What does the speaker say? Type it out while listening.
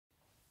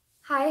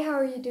Hi, how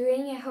are you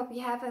doing? I hope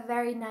you have a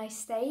very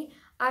nice day.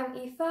 I'm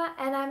Aoife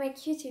and I make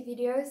YouTube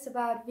videos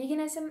about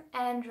veganism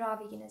and raw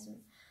veganism.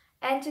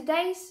 And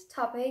today's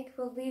topic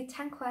will be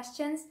 10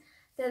 questions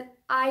that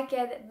I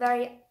get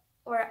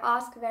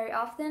asked very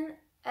often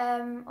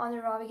on a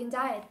raw vegan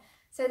diet.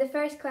 So the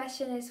first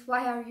question is,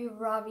 why are you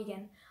raw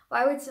vegan?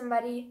 Why would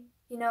somebody,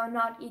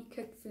 not eat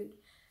cooked food?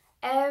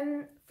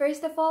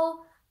 First of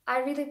all, I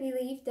really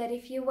believe that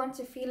if you want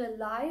to feel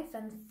alive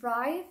and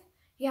thrive,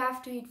 you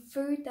have to eat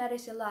food that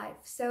is alive.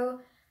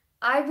 So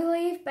I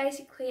believe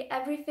basically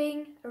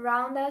everything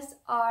around us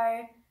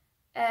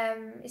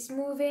is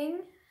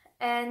moving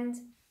and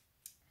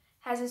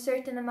has a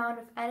certain amount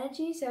of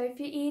energy. So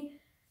if you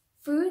eat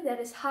food that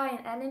is high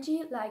in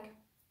energy, like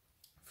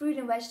fruit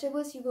and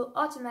vegetables, you will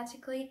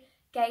automatically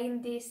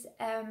gain this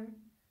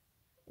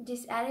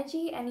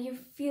energy and you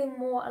feel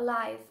more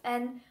alive.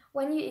 And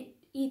when you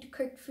eat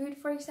cooked food,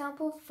 for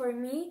example, for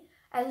me,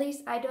 at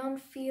least I don't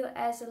feel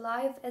as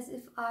alive as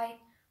if I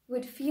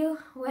would feel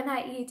when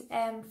I eat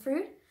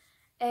fruit.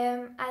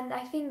 And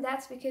I think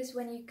that's because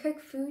when you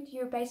cook food,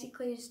 you're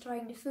basically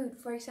destroying the food.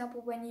 For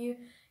example, when you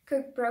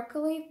cook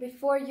broccoli,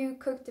 before you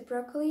cook the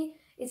broccoli,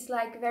 it's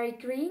like very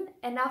green,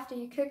 and after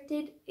you cooked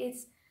it,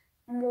 it's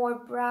more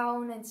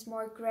brown and it's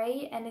more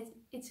gray, and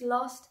it's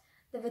lost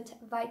the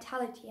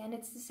vitality. And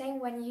it's the same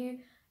when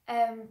you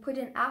put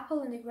an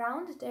apple in the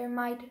ground, there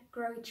might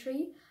grow a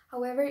tree.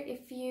 However,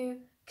 if you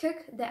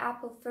cook the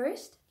apple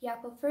first,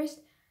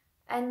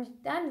 and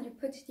then you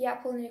put the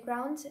apple in the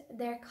ground,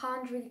 there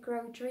can't really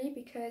grow a tree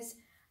because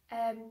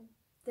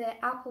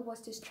the apple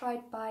was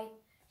destroyed by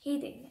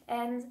heating.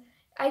 And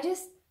I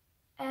just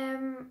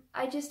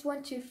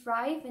want to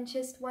thrive and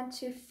just want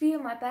to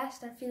feel my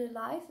best and feel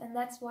alive, and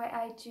that's why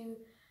I do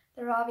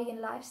the raw vegan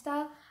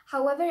lifestyle.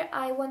 However,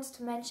 I want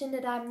to mention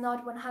that I'm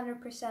not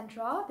 100%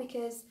 raw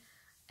because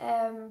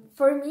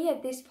for me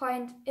at this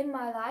point in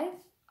my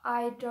life,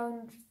 I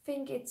don't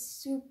think it's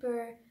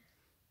super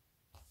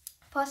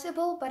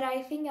possible, but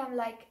I think I'm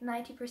like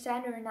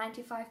 90% or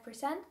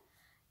 95%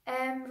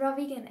 raw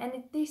vegan,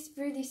 and this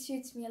really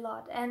suits me a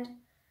lot. And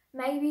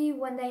maybe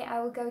one day I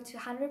will go to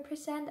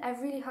 100%, I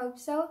really hope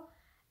so,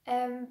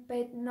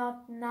 but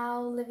not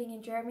now, living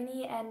in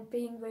Germany and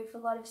being with a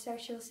lot of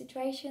social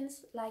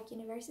situations like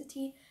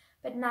university,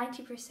 but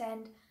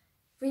 90%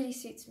 really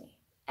suits me.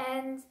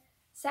 And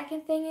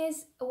second thing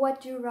is, what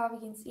do raw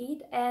vegans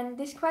eat? And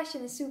this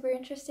question is super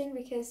interesting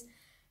because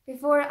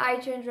before I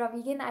turned raw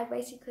vegan, I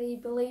basically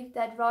believed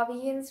that raw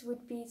vegans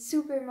would be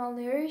super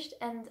malnourished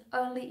and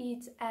only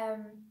eat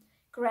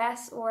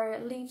grass or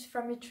leaves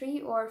from the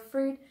tree or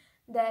fruit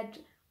that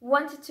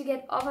wanted to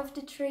get off of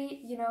the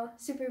tree,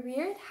 super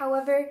weird.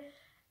 However,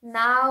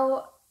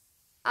 now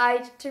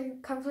I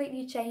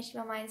completely changed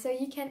my mind. So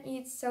you can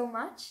eat so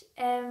much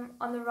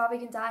on the raw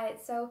vegan diet.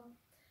 So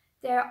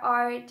there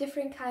are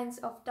different kinds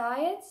of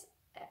diets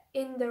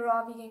in the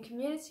raw vegan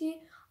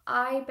community.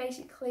 I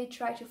basically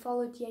try to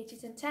follow the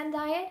 80-10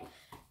 diet.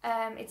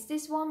 It's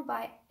this one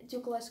by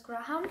Douglas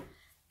Graham,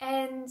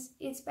 and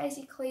it's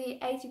basically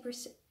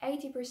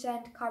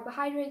 80%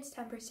 carbohydrates,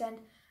 10%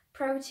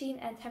 protein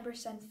and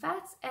 10%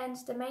 fats, and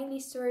the mainly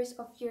source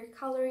of your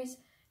calories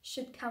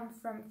should come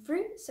from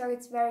fruit. So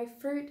it's very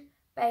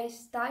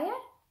fruit-based diet,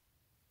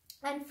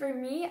 and for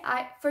me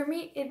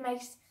it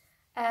makes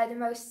the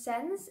most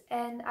sense,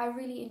 and I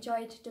really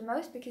enjoy it the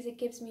most because it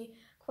gives me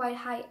quite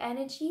high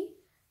energy.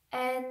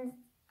 And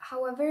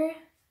however,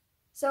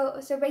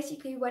 so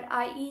basically what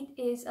I eat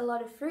is a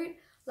lot of fruit,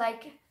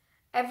 like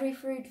every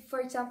fruit. For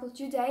example,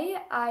 today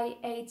I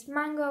ate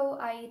mango,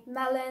 I ate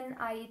melon,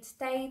 I ate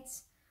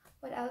dates.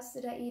 What else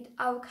did I eat?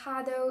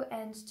 Avocado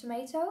and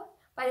tomato.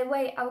 By the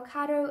way,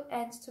 avocado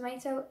and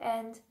tomato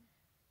and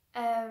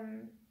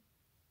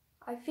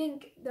I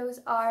think those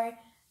are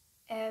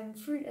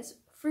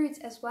fruits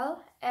as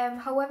well.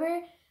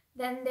 However,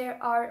 then there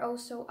are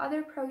also other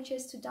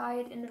approaches to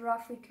diet in the raw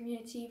food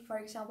community. For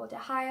example, the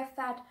higher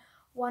fat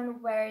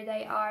one, where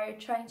they are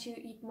trying to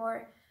eat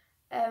more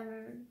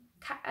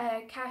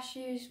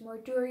cashews, more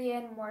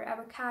durian, more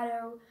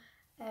avocado,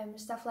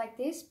 stuff like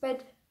this.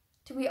 But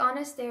to be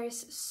honest,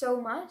 there's so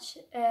much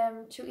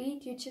to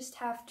eat. You just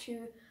have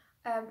to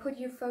put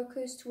your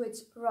focus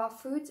towards raw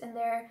foods, and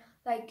there are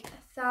like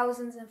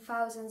thousands and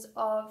thousands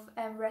of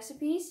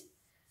recipes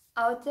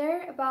out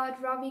there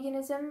about raw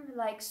veganism,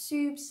 like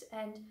soups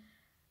and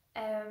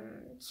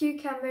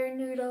cucumber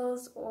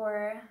noodles,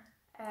 or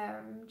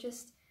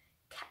just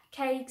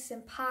cakes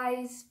and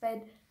pies.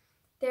 But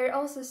there are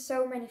also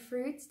so many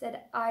fruits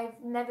that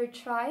I've never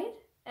tried.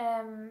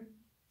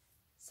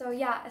 So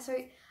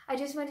I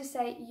just want to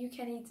say you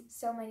can eat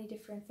so many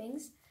different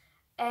things.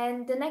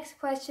 And the next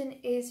question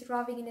is,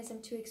 raw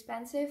veganism too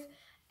expensive?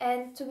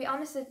 And to be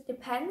honest, it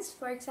depends.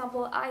 For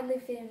example, I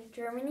live in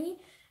Germany,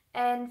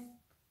 and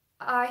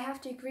I have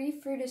to agree,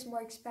 fruit is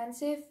more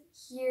expensive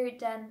here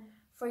than,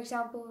 for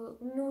example,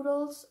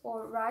 noodles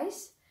or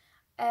rice.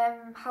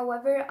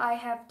 However, I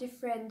have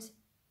different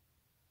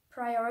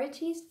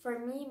priorities. For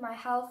me, my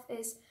health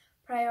is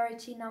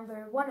priority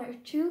number 1 or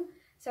 2,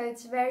 so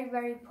it's very,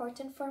 very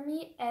important for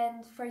me.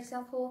 And for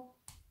example,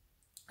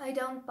 I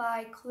don't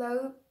buy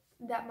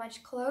that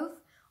much clothes,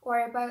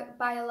 or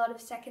buy a lot of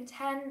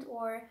secondhand,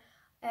 or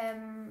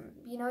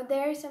you know,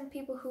 there are some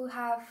people who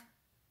have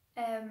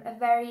a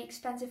very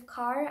expensive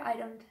car. I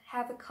don't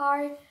have a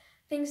car,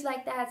 things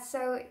like that.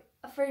 So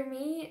for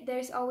me,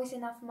 there's always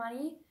enough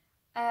money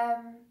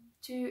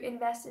to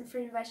invest in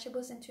fruit and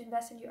vegetables and to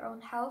invest in your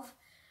own health.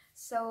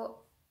 So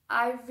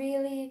I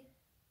really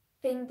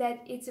think that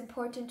it's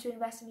important to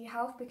invest in your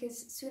health,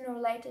 because sooner or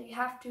later you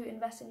have to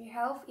invest in your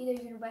health. Either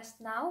you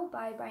invest now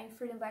by buying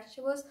fruit and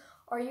vegetables,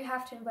 or you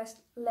have to invest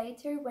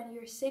later when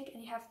you're sick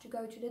and you have to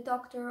go to the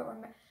doctor or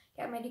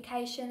get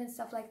medication and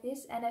stuff like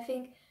this. And I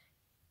think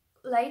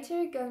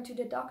later going to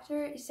the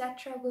doctor,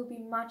 etc., will be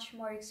much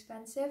more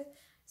expensive.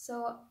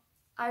 So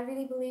I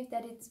really believe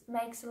that it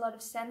makes a lot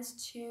of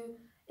sense to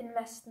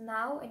invest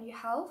now in your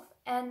health.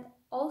 And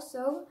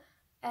also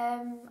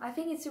I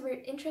think it's super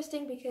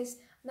interesting because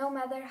no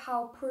matter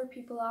how poor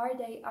people are,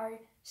 they are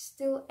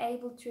still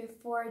able to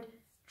afford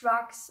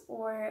drugs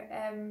or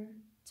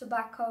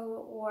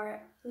tobacco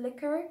or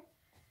liquor.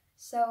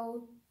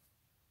 So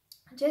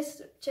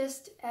just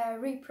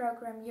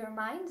reprogram your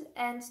mind.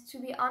 And to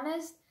be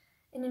honest,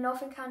 in the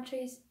northern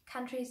countries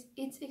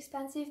it's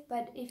expensive,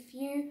 but if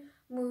you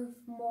move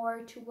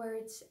more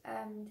towards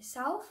the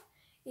south,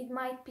 it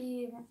might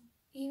be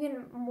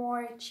even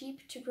more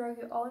cheap to grow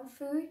your own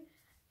food.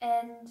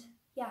 And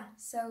yeah,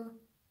 so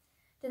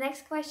the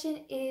next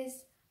question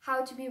is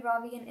how to be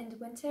raw vegan in the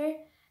winter.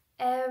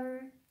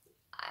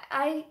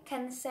 I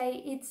can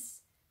say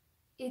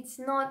it's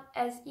not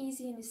as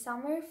easy in the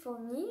summer for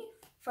me.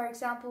 For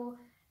example,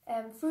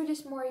 food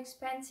is more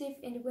expensive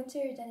in the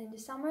winter than in the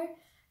summer,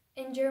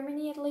 in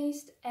Germany at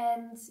least.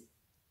 And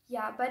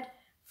yeah, but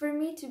for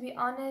me, to be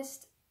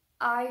honest,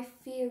 I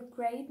feel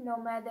great no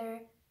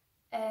matter,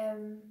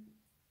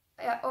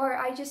 or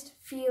I just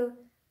feel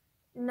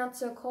not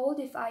so cold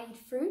if I eat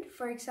fruit.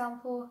 For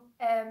example,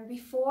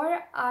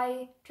 before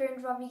I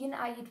turned raw vegan,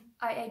 I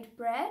ate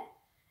bread,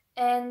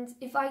 and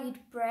if I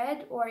eat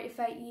bread or if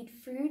I eat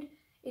fruit,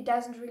 it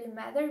doesn't really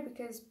matter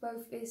because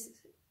both is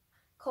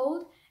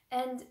cold.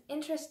 And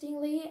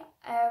interestingly,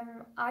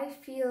 I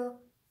feel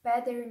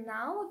better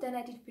now than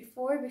I did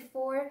before.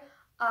 Before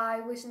I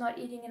was not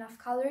eating enough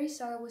calories,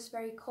 so I was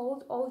very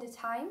cold all the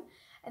time.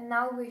 And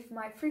now with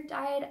my fruit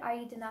diet,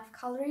 I eat enough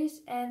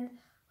calories and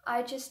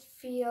I just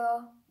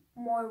feel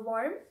more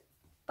warm.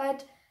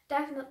 But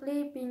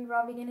definitely being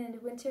raw vegan in the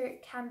winter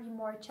can be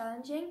more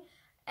challenging,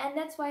 and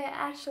that's why I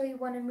actually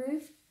want to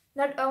move,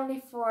 not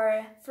only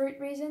for fruit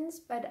reasons,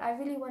 but I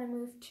really want to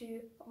move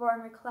to a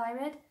warmer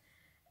climate,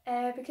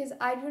 because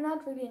I do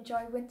not really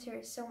enjoy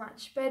winter so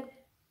much. But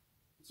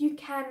you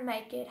can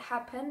make it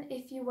happen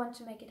if you want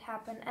to make it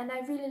happen. And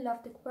I really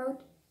love the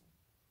quote,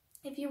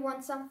 if you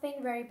want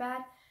something very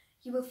bad,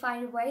 you will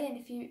find a way,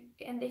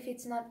 and if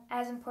it's not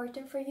as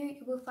important for you,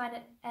 you will find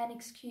an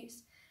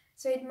excuse.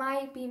 So it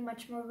might be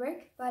much more work,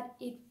 but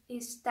it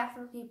is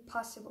definitely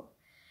possible.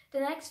 The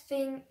next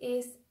thing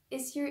is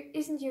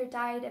isn't your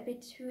diet a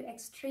bit too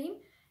extreme?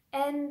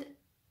 And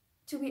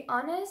to be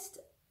honest,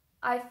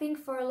 I think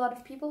for a lot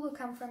of people who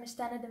come from a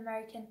standard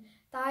American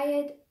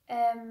diet,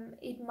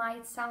 it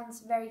might sound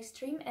very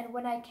extreme. And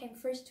when I came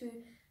first to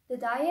the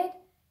diet,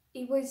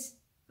 it was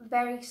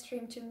very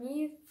extreme to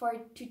me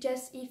to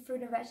just eat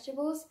fruit and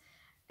vegetables.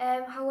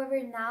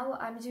 However, now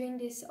I'm doing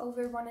this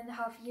over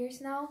 1.5 years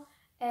now,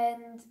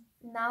 and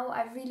now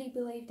I really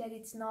believe that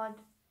it's not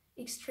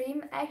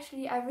extreme.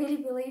 Actually, I really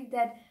believe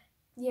that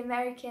the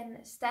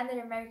standard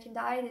American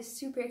diet is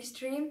super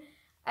extreme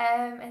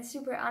and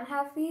super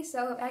unhealthy.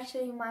 So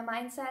actually my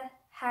mindset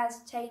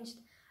has changed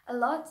a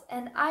lot,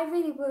 and I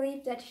really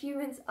believe that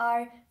humans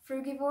are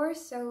frugivores.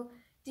 So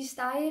this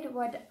diet,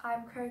 what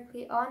I'm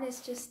currently on,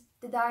 is just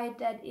the diet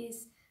that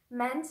is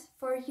meant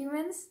for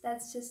humans.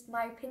 That's just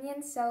my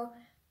opinion. So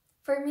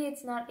for me,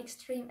 it's not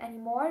extreme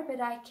anymore,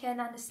 but I can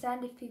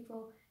understand if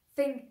people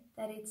think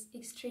that it's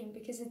extreme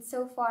because it's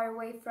so far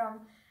away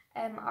from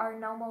our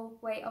normal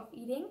way of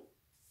eating.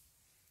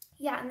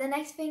 Yeah, and the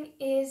next thing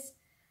is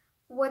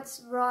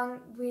what's wrong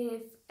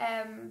with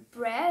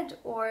bread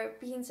or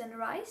beans and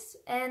rice.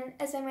 And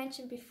as I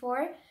mentioned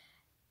before,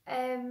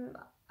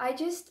 I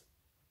just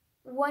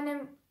want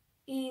to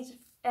eat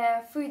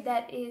food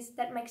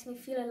that makes me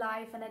feel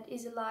alive and that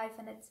is alive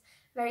and it's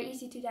very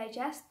easy to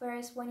digest.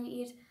 Whereas when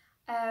you eat,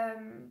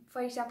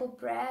 for example,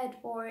 bread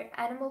or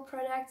animal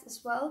products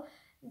as well,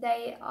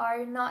 they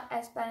are not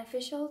as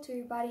beneficial to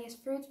your body as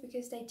fruits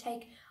because they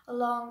take a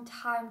long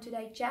time to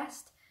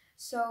digest.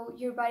 So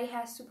your body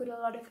has to put a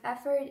lot of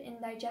effort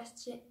in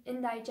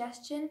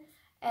digestion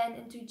and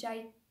into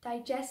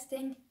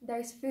digesting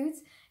those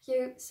foods.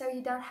 So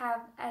you don't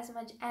have as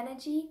much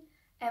energy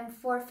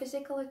for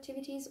physical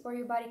activities, or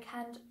your body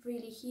can't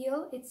really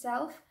heal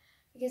itself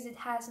because it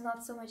has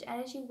not so much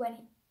energy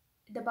when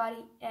the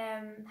body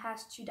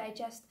has to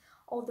digest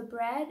all the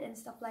bread and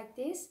stuff like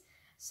this.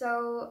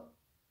 So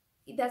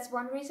that's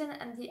one reason.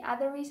 And the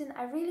other reason,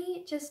 I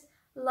really just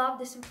love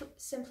the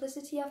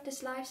simplicity of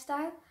this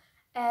lifestyle.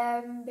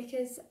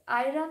 because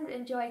I don't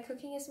enjoy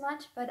cooking as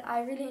much, but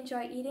I really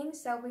enjoy eating.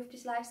 So with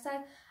this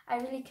lifestyle, I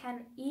really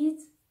can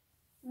eat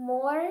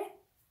more,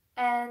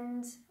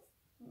 and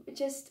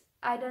just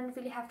I don't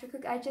really have to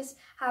cook. I just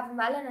have a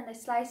melon and I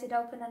slice it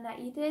open and I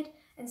eat it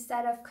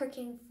instead of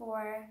cooking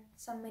for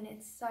some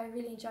minutes. So I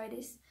really enjoy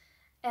this.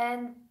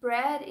 And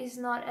bread is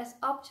not as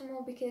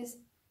optimal because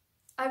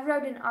I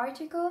wrote an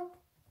article,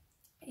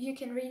 you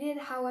can read it.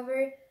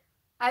 However,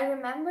 I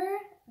remember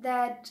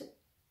that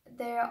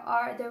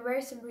there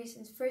were some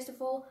reasons. First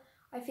of all,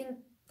 I think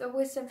there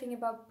was something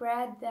about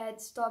bread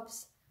that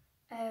stops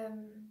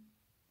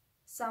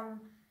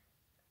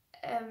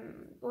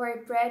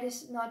where bread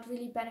is not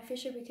really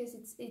beneficial because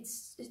it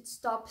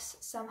stops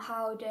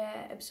somehow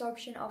the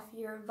absorption of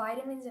your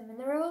vitamins and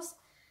minerals,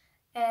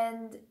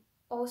 and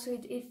also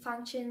it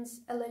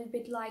functions a little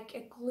bit like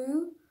a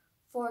glue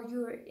for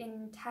your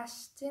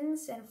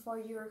intestines and for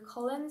your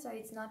colon, so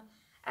it's not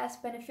as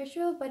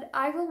beneficial. But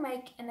I will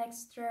make an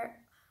extra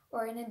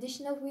or an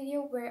additional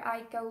video where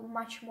I go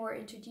much more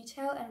into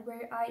detail and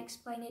where I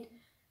explain it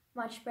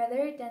much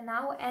better than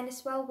now. And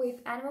as well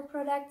with animal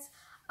products,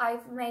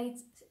 I've made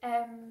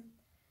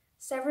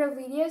several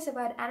videos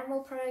about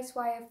animal products,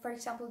 why I, for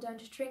example,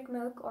 don't drink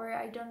milk, or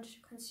I don't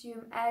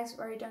consume eggs,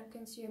 or I don't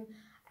consume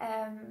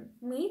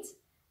meat,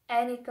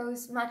 and it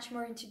goes much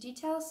more into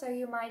detail, so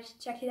you might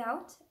check it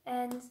out.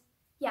 And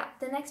yeah,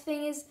 the next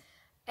thing is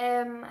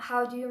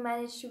how do you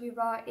manage to be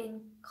raw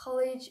in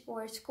college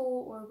or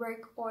school or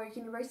work or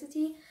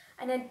university?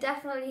 And I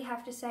definitely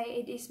have to say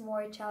it is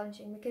more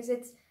challenging, because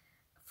it's,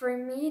 for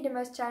me, the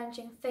most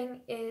challenging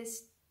thing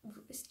is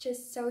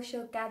just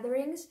social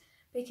gatherings,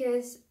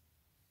 because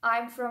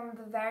I'm from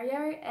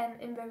Bavaria,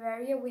 and in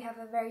Bavaria we have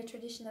a very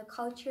traditional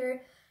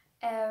culture,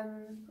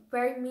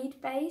 very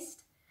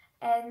meat-based,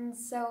 and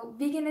so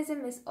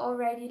veganism is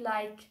already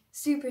like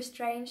super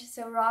strange.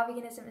 So raw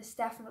veganism is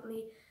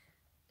definitely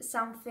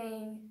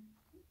something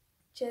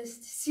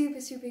just super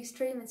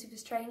extreme and super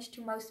strange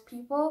to most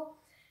people.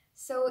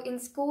 So in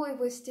school it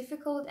was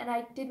difficult, and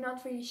I did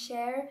not really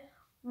share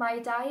my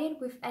diet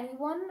with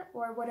anyone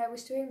or what I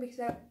was doing, because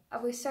I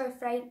was so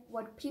afraid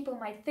what people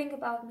might think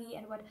about me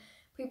and what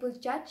people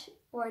judge,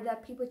 or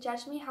that people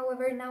judge me.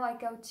 However, now I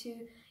go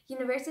to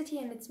university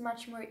and it's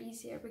much more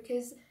easier,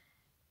 because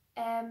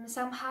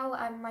somehow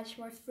I'm much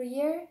more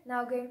freer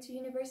now going to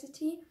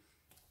university,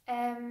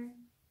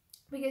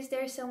 because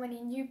there are so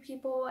many new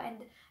people and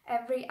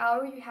every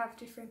hour you have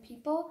different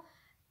people.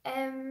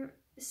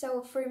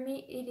 So for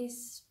me it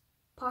is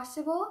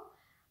possible.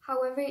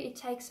 However, it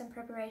takes some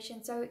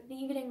preparation. So the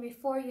evening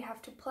before you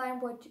have to plan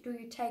what do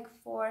you take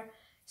for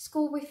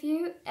school with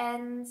you.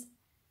 And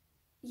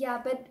yeah,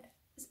 but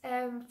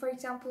for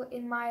example,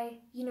 in my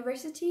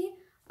university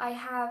I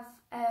have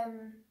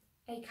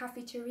a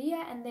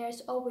cafeteria, and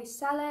there's always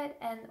salad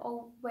and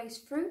always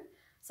fruit,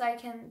 so I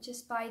can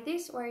just buy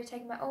this, or I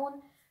take my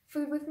own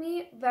food with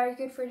me. Very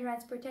good for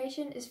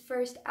transportation is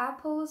first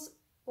apples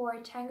or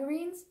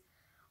tangerines,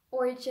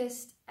 or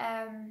just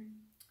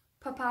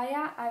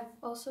papaya. I've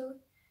also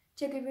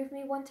took it with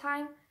me one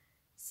time.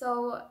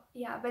 So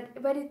yeah,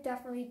 but it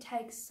definitely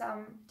takes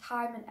some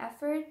time and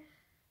effort.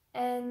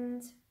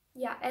 And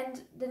yeah,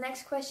 and the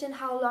next question,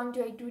 how long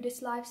do I do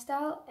this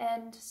lifestyle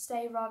and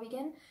stay raw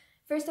vegan?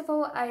 First of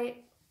all,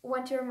 I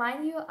want to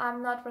remind you,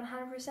 I'm not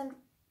 100%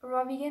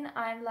 raw vegan.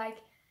 I'm like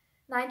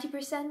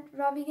 90%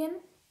 raw vegan,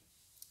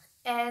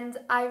 and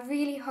I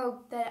really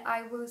hope that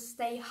I will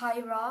stay high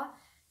raw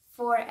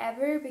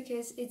forever,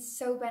 because it's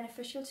so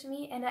beneficial to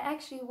me. And I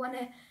actually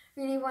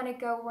really want to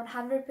go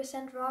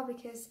 100% raw,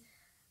 because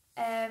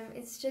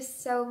it's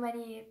just so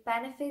many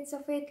benefits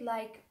of it,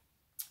 like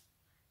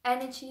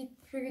energy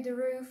through the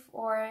roof,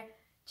 or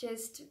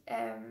just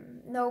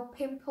no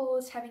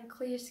pimples, having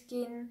clear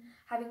skin,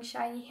 having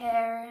shiny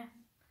hair,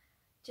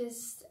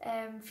 just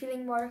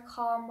feeling more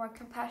calm, more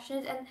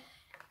compassionate. And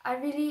I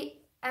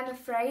really am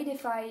afraid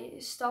if I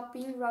stop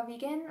being raw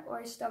vegan,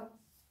 or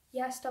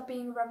stop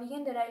being raw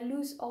vegan, that I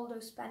lose all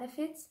those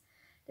benefits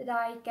that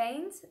I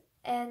gained.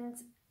 And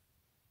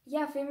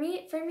yeah, for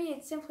me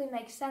it simply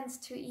makes sense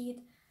to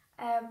eat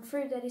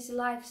fruit that is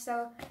alive.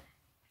 So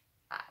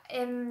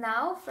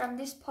now, from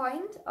this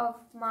point of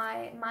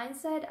my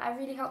mindset, I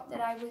really hope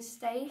that I will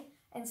stay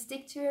and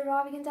stick to a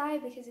raw vegan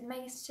diet, because it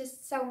makes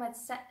just so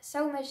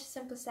much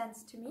simple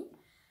sense to me.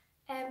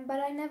 But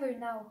I never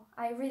know.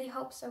 I really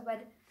hope so,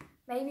 but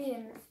maybe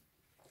in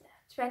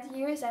 20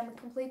 years I'm a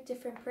complete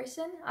different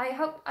person. I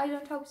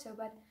don't hope so,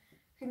 but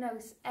who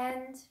knows.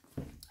 And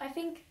I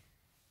think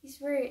these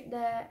were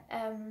the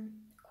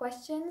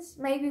questions.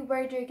 Maybe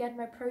where do I get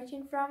my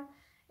protein from?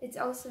 It's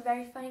also a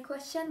very funny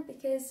question,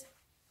 because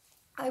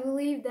I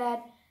believe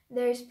that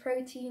there's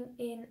protein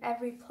in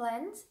every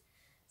plant.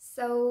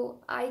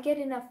 So I get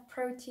enough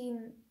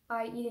protein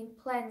by eating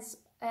plants,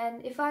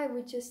 and if I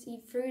would just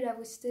eat fruit, I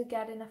would still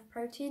get enough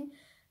protein.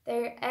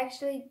 They're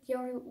actually, the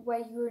only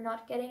way you're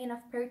not getting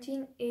enough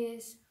protein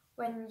is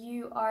when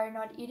you are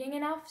not eating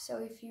enough. So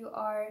if you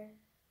are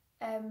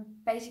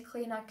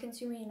basically not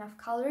consuming enough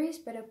calories,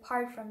 but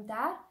apart from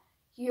that,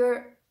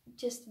 you're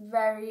just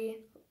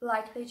very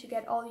likely to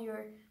get all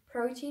your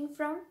protein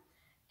from.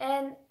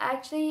 And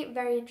actually,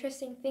 very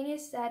interesting thing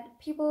is that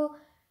people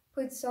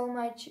put so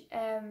much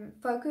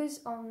focus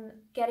on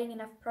getting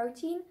enough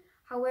protein.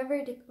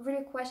 However, the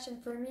real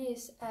question for me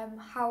is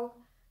how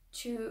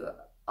to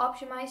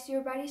optimize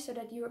your body so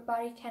that your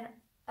body can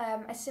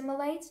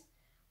assimilate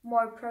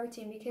more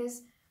protein,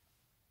 because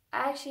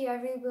actually I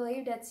really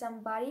believe that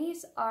some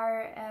bodies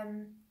are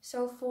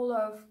so full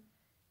of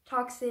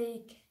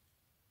toxicity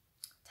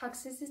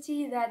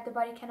that the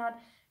body cannot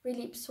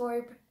really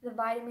absorb the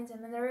vitamins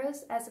and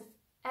minerals as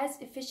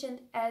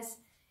efficient as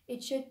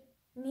it should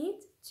need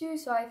to.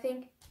 So I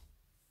think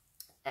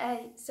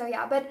so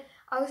yeah, but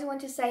I also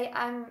want to say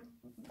I'm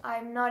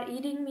not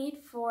eating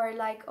meat for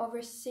like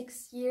over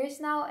 6 years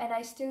now, and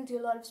I still do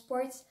a lot of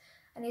sports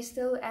and I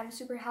still am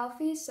super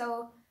healthy.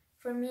 So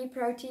for me,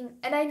 protein,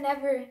 and I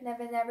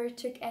never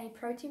took any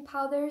protein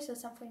powders or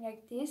something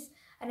like this,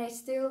 and I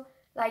still,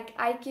 like,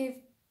 I give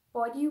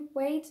body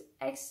weight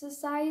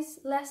exercise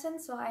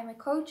lessons, so I'm a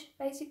coach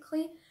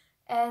basically,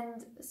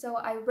 and so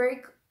I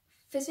work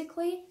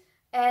physically,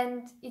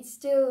 and it's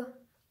still,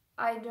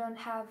 I don't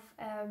have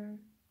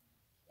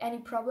any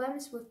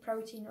problems with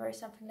protein or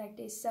something like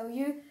this. So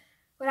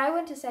what I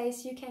want to say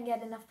is you can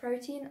get enough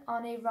protein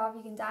on a raw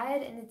vegan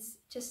diet, and it's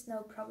just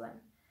no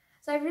problem.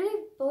 So I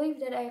really believe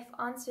that I've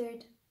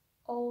answered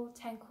all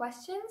 10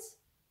 questions.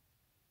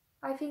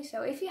 I think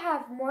so. If you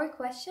have more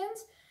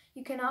questions,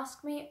 you can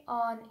ask me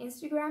on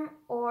Instagram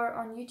or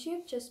on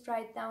YouTube. Just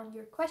write down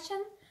your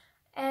question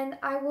and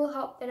I will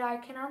hope that I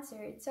can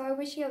answer it. So I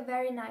wish you a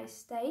very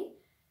nice day,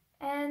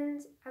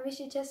 and I wish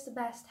you just the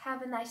best.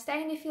 Have a nice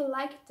day, and if you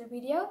liked the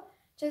video,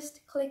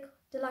 just click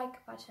the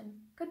like button.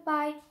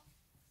 Goodbye!